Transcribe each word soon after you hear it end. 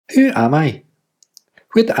Who am I?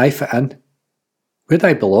 Where do I fit in? Where do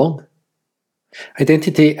I belong?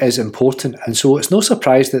 Identity is important, and so it's no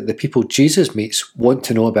surprise that the people Jesus meets want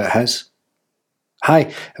to know about his.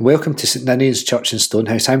 Hi, and welcome to St Ninian's Church in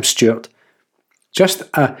Stonehouse. I'm Stuart. Just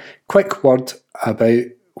a quick word about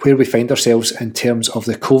where we find ourselves in terms of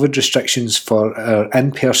the COVID restrictions for our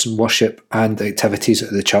in-person worship and activities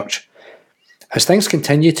at the church. As things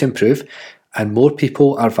continue to improve and more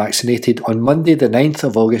people are vaccinated, on Monday the 9th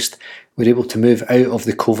of August we're able to move out of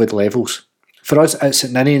the COVID levels. For us at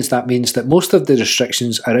St Ninian's, that means that most of the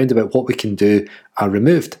restrictions around about what we can do are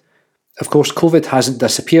removed. Of course, COVID hasn't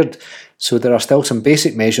disappeared, so there are still some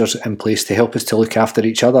basic measures in place to help us to look after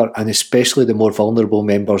each other and especially the more vulnerable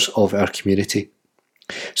members of our community.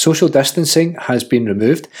 Social distancing has been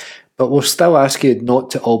removed, but we'll still ask you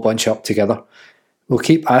not to all bunch up together. We'll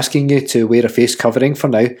keep asking you to wear a face covering for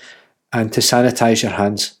now and to sanitise your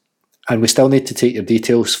hands. And we still need to take your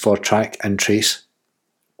details for track and trace.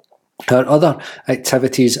 Our other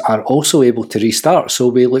activities are also able to restart, so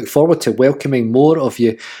we look forward to welcoming more of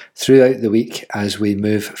you throughout the week as we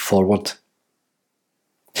move forward.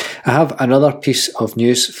 I have another piece of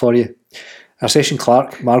news for you. Our session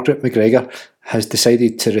clerk, Margaret McGregor, has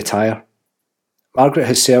decided to retire. Margaret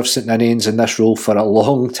has served St Ninian's in this role for a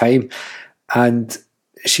long time, and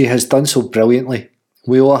she has done so brilliantly.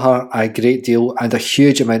 We owe her a great deal and a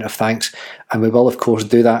huge amount of thanks, and we will of course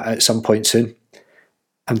do that at some point soon.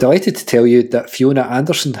 I'm delighted to tell you that Fiona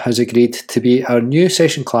Anderson has agreed to be our new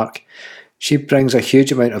session clerk. She brings a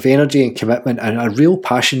huge amount of energy and commitment and a real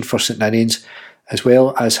passion for St Ninian's, as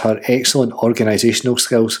well as her excellent organisational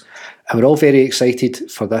skills, and we're all very excited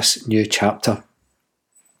for this new chapter.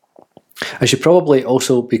 I should probably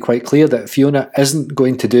also be quite clear that Fiona isn't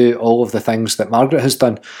going to do all of the things that Margaret has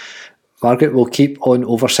done. Margaret will keep on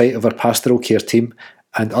oversight of our pastoral care team,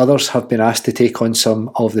 and others have been asked to take on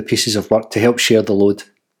some of the pieces of work to help share the load.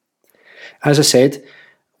 As I said,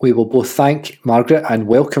 we will both thank Margaret and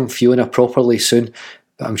welcome Fiona properly soon,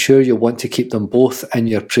 but I'm sure you'll want to keep them both in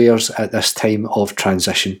your prayers at this time of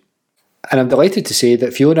transition. And I'm delighted to say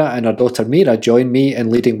that Fiona and her daughter Mira join me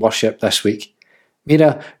in leading worship this week.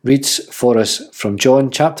 Mira reads for us from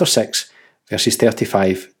John chapter 6, verses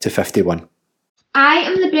 35 to 51. I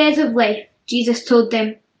am the bread of life, Jesus told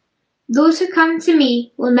them. Those who come to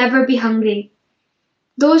me will never be hungry.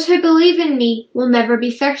 Those who believe in me will never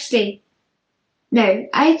be thirsty. Now,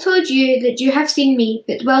 I told you that you have seen me,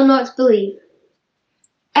 but will not believe.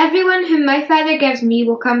 Everyone whom my Father gives me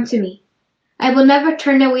will come to me. I will never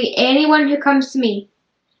turn away anyone who comes to me,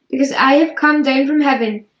 because I have come down from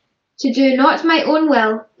heaven to do not my own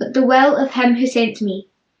will, but the will of him who sent me.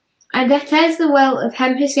 And it is the will of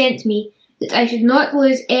him who sent me that I should not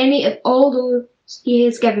lose any of all those he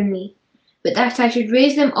has given me, but that I should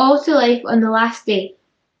raise them all to life on the last day.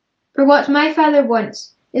 For what my Father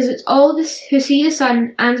wants is that all who see the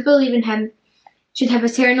Son and believe in him should have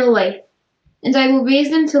eternal life, and I will raise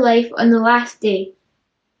them to life on the last day.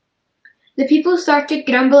 The people started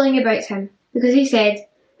grumbling about him, because he said,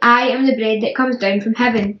 I am the bread that comes down from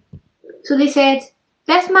heaven. So they said,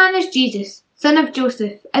 This man is Jesus, son of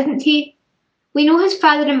Joseph, isn't he? We know his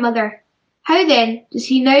father and mother. How then does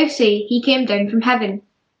he now say he came down from heaven?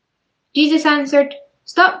 Jesus answered,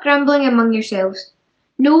 Stop grumbling among yourselves.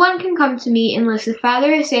 No one can come to me unless the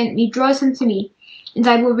Father who sent me draws him to me, and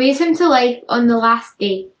I will raise him to life on the last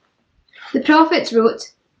day. The prophets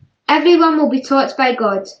wrote, Everyone will be taught by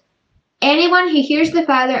God. Anyone who hears the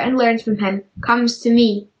Father and learns from him comes to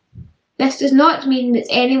me. This does not mean that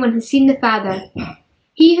anyone has seen the Father.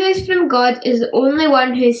 He who is from God is the only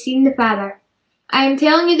one who has seen the Father. I am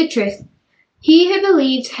telling you the truth. He who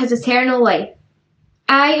believes has eternal life.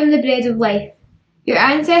 I am the bread of life. Your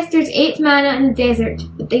ancestors ate manna in the desert,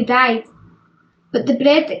 but they died. But the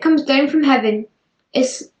bread that comes down from heaven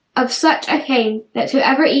is of such a kind that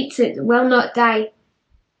whoever eats it will not die.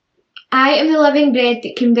 I am the living bread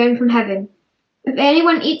that came down from heaven. If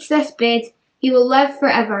anyone eats this bread, he will live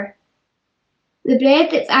forever. The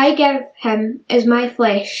bread that I give him is my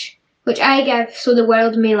flesh, which I give so the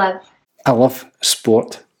world may live. I love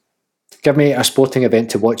sport. Give me a sporting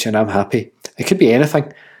event to watch and I'm happy. It could be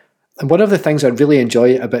anything. And one of the things I really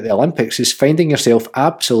enjoy about the Olympics is finding yourself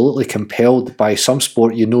absolutely compelled by some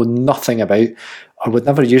sport you know nothing about or would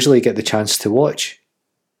never usually get the chance to watch.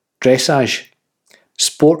 Dressage,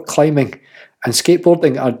 sport climbing, and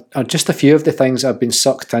skateboarding are just a few of the things I've been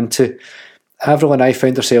sucked into. Avril and I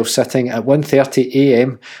found ourselves sitting at 1:30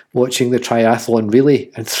 a.m. watching the triathlon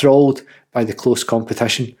relay, enthralled by the close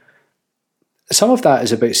competition. Some of that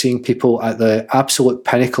is about seeing people at the absolute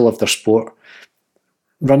pinnacle of their sport,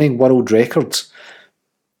 running world records.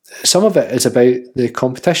 Some of it is about the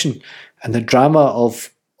competition and the drama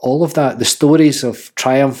of all of that, the stories of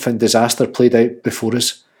triumph and disaster played out before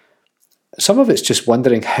us. Some of it's just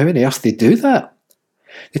wondering how on earth they do that.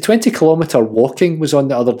 The 20-kilometre walking was on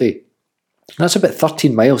the other day. That's about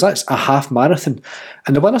 13 miles. That's a half marathon.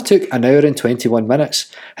 And the winner took an hour and 21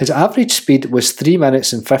 minutes. His average speed was 3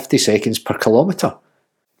 minutes and 50 seconds per kilometre.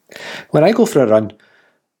 When I go for a run,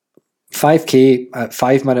 5k at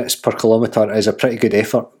 5 minutes per kilometre is a pretty good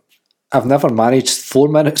effort. I've never managed 4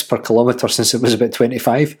 minutes per kilometre since it was about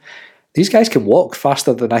 25. These guys can walk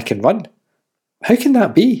faster than I can run. How can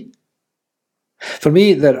that be? For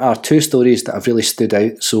me, there are two stories that have really stood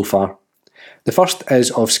out so far. The first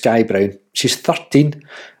is of Skye Brown. She's 13.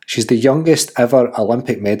 She's the youngest ever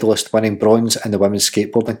Olympic medalist, winning bronze in the women's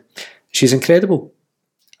skateboarding. She's incredible.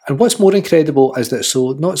 And what's more incredible is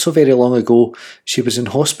that not so very long ago, she was in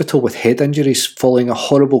hospital with head injuries following a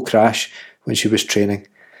horrible crash when she was training.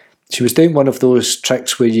 She was doing one of those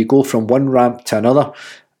tricks where you go from one ramp to another,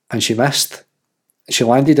 and she missed. She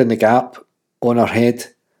landed in the gap on her head,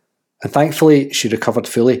 and thankfully she recovered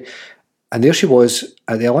fully. And there she was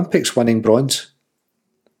at the Olympics winning bronze.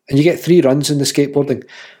 And you get 3 runs in the skateboarding.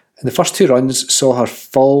 And the first 2 runs saw her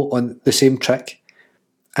fall on the same trick.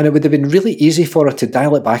 And it would have been really easy for her to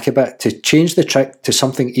dial it back a bit, to change the trick to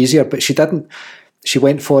something easier, but she didn't. She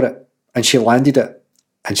went for it, and she landed it,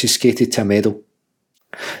 and she skated to a medal.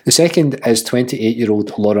 The second is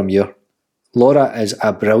 28-year-old Laura Muir. Laura is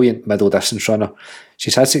a brilliant middle distance runner.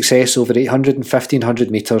 She's had success over 800 and 1500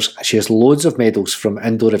 metres. She has loads of medals from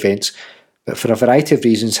indoor events, but for a variety of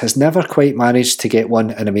reasons has never quite managed to get one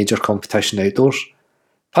in a major competition outdoors.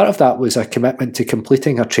 Part of that was a commitment to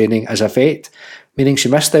completing her training as a vet, meaning she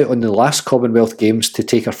missed out on the last Commonwealth Games to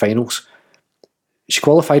take her finals. She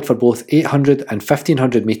qualified for both 800 and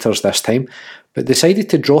 1500 metres this time, but decided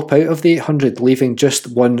to drop out of the 800, leaving just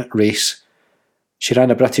one race. She ran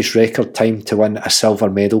a British record time to win a silver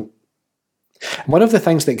medal. One of the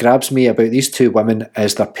things that grabs me about these two women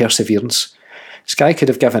is their perseverance. Skye could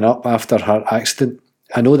have given up after her accident.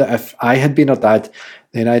 I know that if I had been her dad,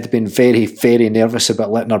 then I'd have been very, very nervous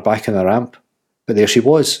about letting her back on the ramp. But there she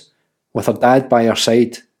was, with her dad by her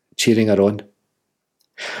side, cheering her on.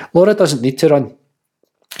 Laura doesn't need to run.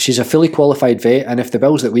 She's a fully qualified vet, and if the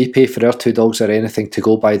bills that we pay for our 2 dogs are anything to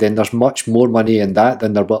go by, then there's much more money in that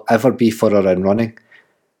than there will ever be for her in running.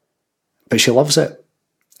 But she loves it.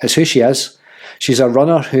 It's who she is. She's a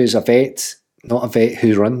runner who's a vet, not a vet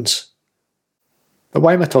who runs. But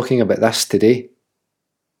why am I talking about this today?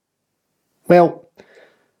 Well,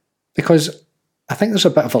 because I think there's a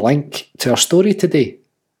bit of a link to our story today.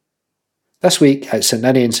 This week at St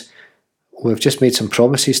Ninians, we've just made some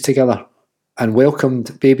promises together and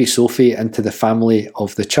welcomed baby Sophie into the family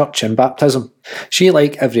of the church in baptism. She,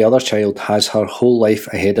 like every other child, has her whole life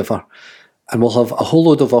ahead of her and will have a whole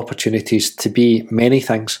load of opportunities to be many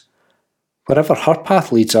things. Wherever her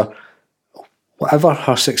path leads her, whatever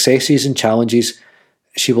her successes and challenges,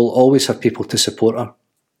 she will always have people to support her.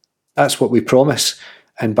 That's what we promise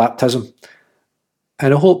in baptism.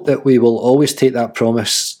 And I hope that we will always take that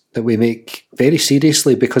promise that we make very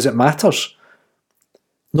seriously, because it matters.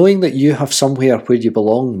 Knowing that you have somewhere where you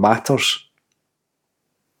belong matters.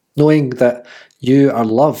 Knowing that you are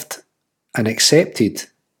loved and accepted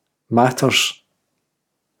matters.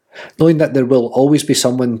 Knowing that there will always be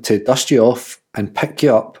someone to dust you off and pick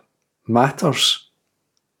you up matters.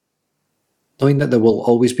 Knowing that there will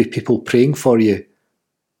always be people praying for you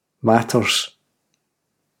matters.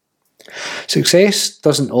 Success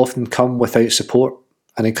doesn't often come without support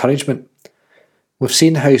and encouragement. We've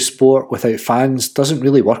seen how sport without fans doesn't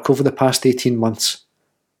really work over the past 18 months.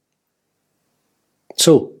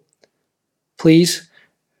 So, please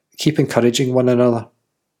keep encouraging one another.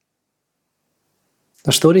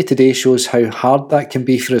 Our story today shows how hard that can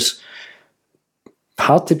be for us.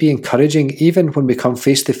 Hard to be encouraging even when we come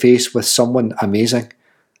face to face with someone amazing.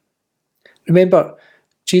 Remember,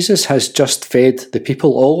 Jesus has just fed the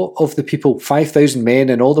people, all of the people, 5,000 men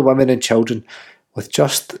and all the women and children, with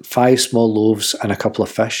just 5 small loaves and a couple of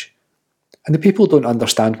fish. And the people don't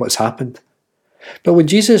understand what's happened. But when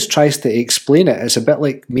Jesus tries to explain it, it's a bit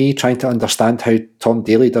like me trying to understand how Tom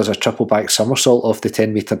Daly does a triple back somersault off the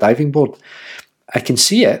 10-metre diving board. I can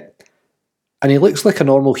see it, and he looks like a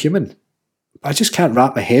normal human. But I just can't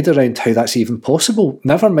wrap my head around how that's even possible,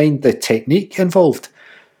 never mind the technique involved.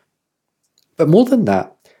 But more than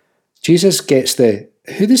that, Jesus gets the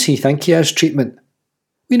 "who does he think he is" treatment.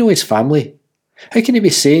 We know his family. How can he be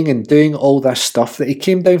saying and doing all this stuff that he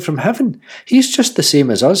came down from heaven? He's just the same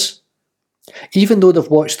as us. Even though they've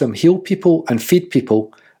watched him heal people and feed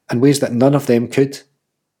people in ways that none of them could.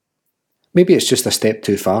 Maybe it's just a step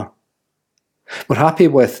too far. We're happy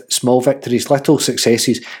with small victories, little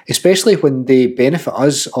successes, especially when they benefit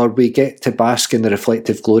us or we get to bask in the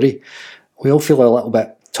reflective glory. We all feel a little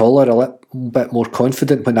bit taller, a little bit more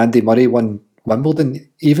confident when Andy Murray won Wimbledon,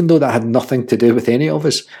 even though that had nothing to do with any of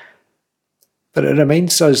us. But it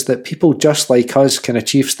reminds us that people just like us can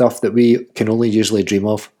achieve stuff that we can only usually dream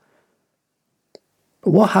of.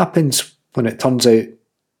 But what happens when it turns out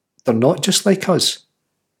they're not just like us?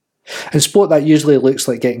 In sport, that usually looks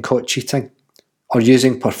like getting caught cheating or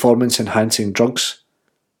using performance-enhancing drugs.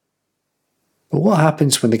 But what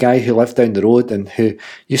happens when the guy who lived down the road and who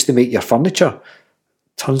used to make your furniture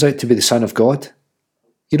turns out to be the Son of God?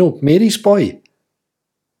 You know, Mary's boy.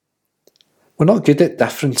 We're not good at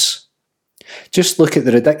difference. Just look at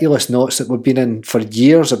the ridiculous knots that we've been in for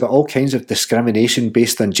years about all kinds of discrimination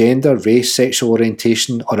based on gender, race, sexual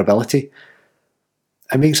orientation, or ability.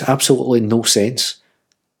 It makes absolutely no sense.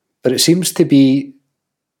 But it seems to be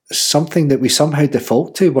something that we somehow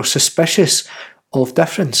default to. We're suspicious of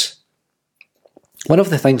difference. One of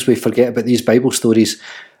the things we forget about these Bible stories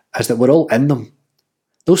is that we're all in them.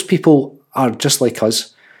 Those people are just like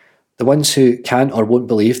us. The ones who can't or won't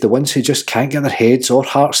believe, the ones who just can't get their heads or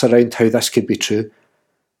hearts around how this could be true.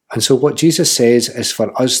 And so what Jesus says is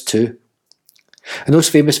for us too. And those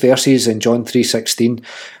famous verses in John 3:16,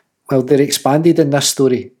 well, they're expanded in this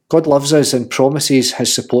story. God loves us and promises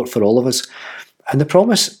his support for all of us. And the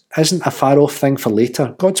promise isn't a far-off thing for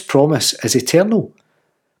later. God's promise is eternal.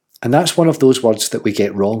 And that's one of those words that we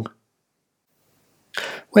get wrong.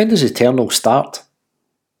 When does eternal start?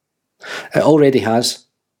 It already has.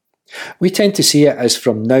 We tend to see it as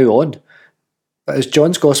from now on. But as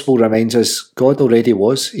John's Gospel reminds us, God already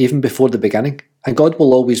was, even before the beginning. And God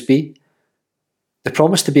will always be. The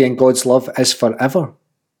promise to be in God's love is forever.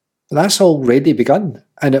 That's already begun,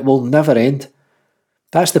 and it will never end.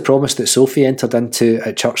 That's the promise that Sophie entered into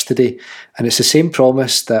at church today, and it's the same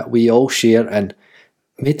promise that we all share and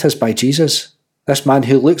made to us by Jesus. This man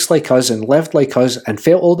who looks like us and lived like us and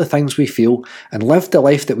felt all the things we feel and lived the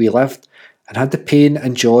life that we lived and had the pain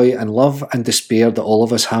and joy and love and despair that all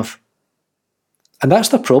of us have. And that's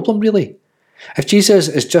the problem, really. If Jesus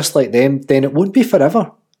is just like them, then it won't be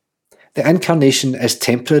forever. The incarnation is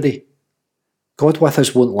temporary. God with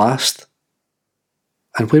us won't last.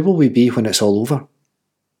 And where will we be when it's all over?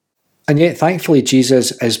 And yet, thankfully,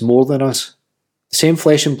 Jesus is more than us. The same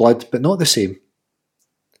flesh and blood, but not the same.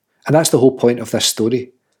 And that's the whole point of this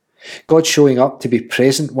story. God showing up to be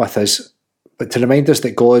present with us, but to remind us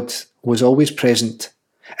that God was always present,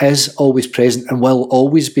 is always present, and will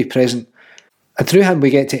always be present. And through him we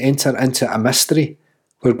get to enter into a mystery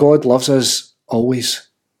where God loves us always.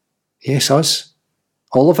 Yes, us.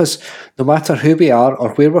 All of us, no matter who we are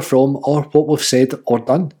or where we're from or what we've said or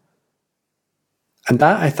done. And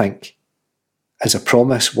that, I think, is a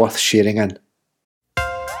promise worth sharing in.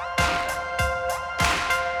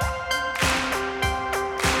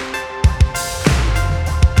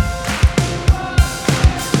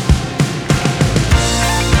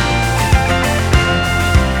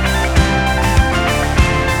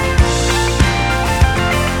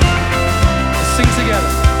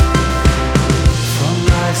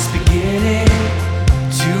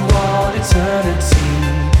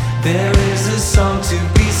 There is a song to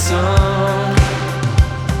be sung.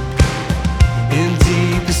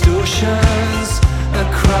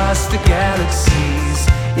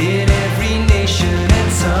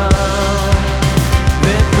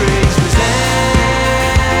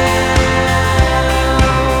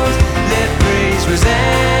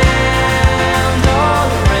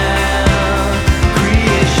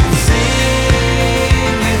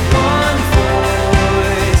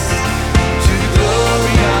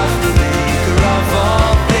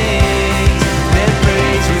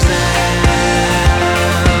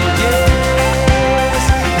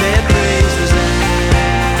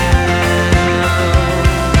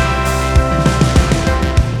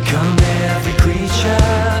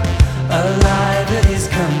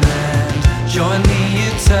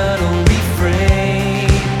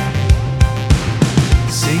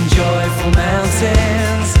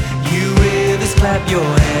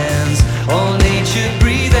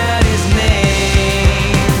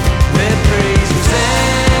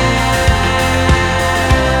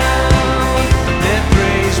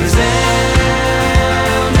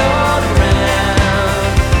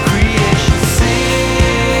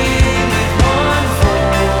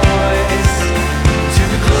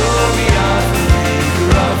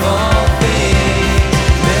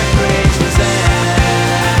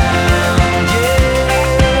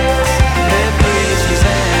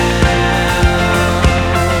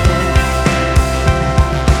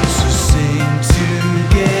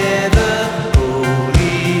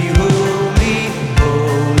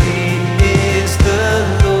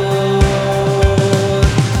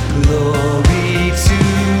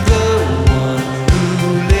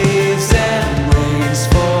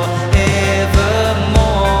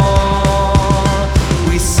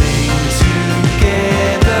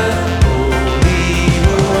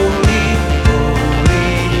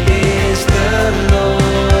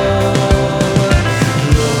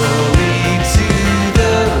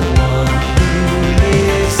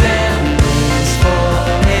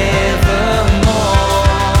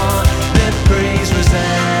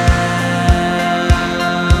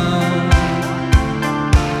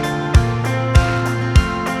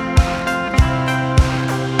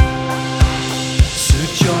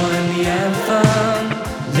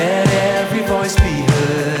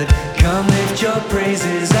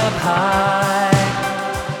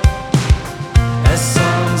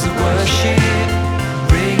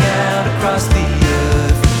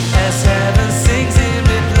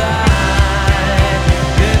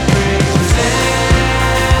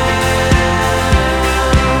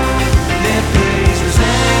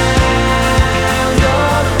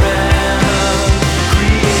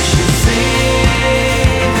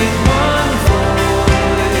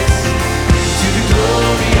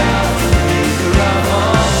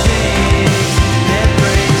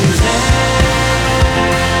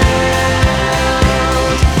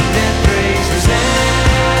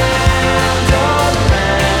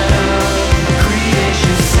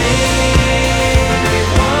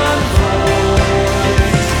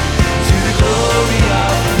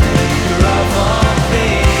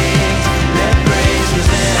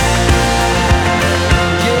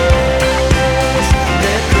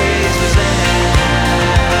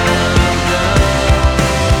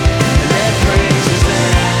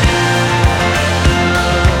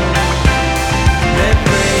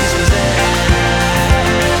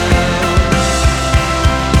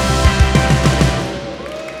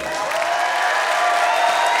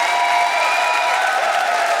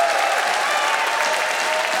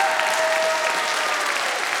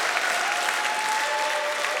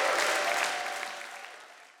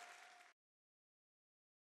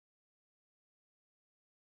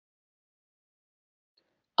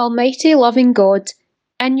 Almighty loving God,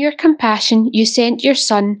 in your compassion you sent your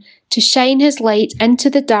Son to shine his light into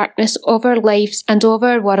the darkness of our lives and of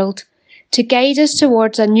our world, to guide us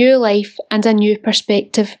towards a new life and a new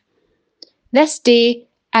perspective. This day,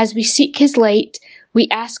 as we seek his light, we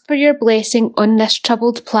ask for your blessing on this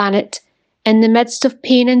troubled planet, in the midst of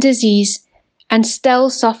pain and disease, and still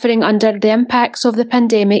suffering under the impacts of the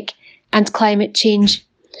pandemic and climate change.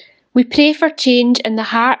 We pray for change in the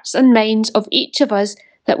hearts and minds of each of us,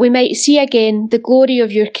 that we might see again the glory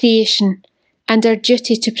of your creation and our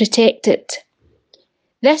duty to protect it.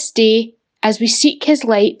 This day, as we seek his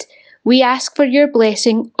light, we ask for your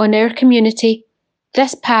blessing on our community,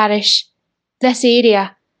 this parish, this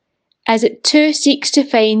area, as it too seeks to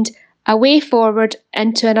find a way forward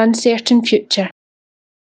into an uncertain future.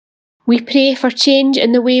 We pray for change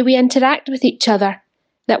in the way we interact with each other,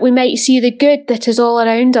 that we might see the good that is all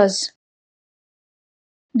around us.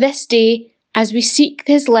 This day, as we seek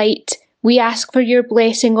his light, we ask for your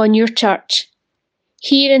blessing on your church,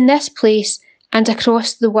 here in this place and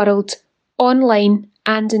across the world, online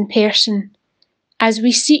and in person. As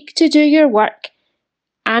we seek to do your work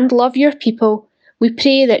and love your people, we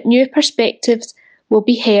pray that new perspectives will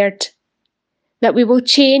be heard, that we will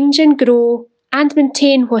change and grow and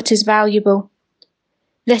maintain what is valuable.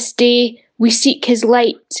 This day we seek his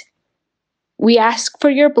light. We ask for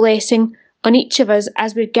your blessing on each of us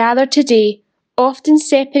as we gather today, often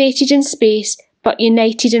separated in space but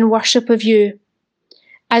united in worship of you.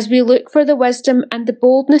 As we look for the wisdom and the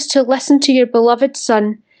boldness to listen to your beloved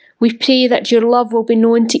Son, we pray that your love will be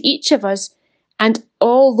known to each of us and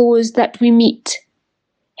all those that we meet.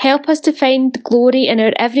 Help us to find glory in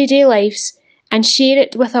our everyday lives and share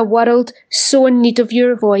it with a world so in need of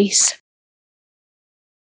your voice.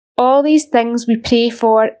 All these things we pray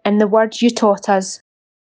for in the words you taught us.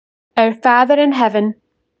 Our Father in heaven,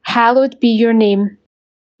 hallowed be your name.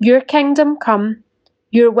 Your kingdom come,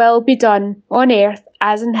 your will be done on earth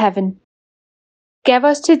as in heaven. Give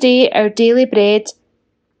us today our daily bread.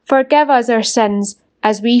 Forgive us our sins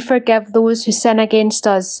as we forgive those who sin against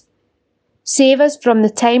us. Save us from the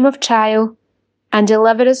time of trial and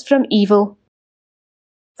deliver us from evil.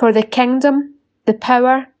 For the kingdom, the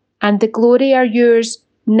power, and the glory are yours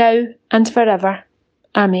now and forever.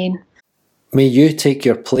 Amen. May you take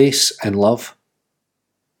your place in love.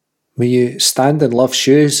 May you stand in love's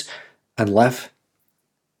shoes and live.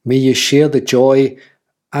 May you share the joy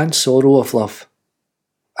and sorrow of love,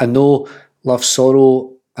 and know love's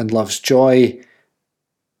sorrow and love's joy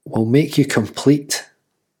will make you complete.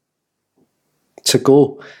 To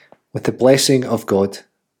go with the blessing of God,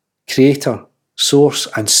 Creator, Source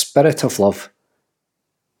and Spirit of love,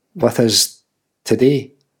 with us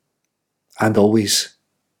today and always.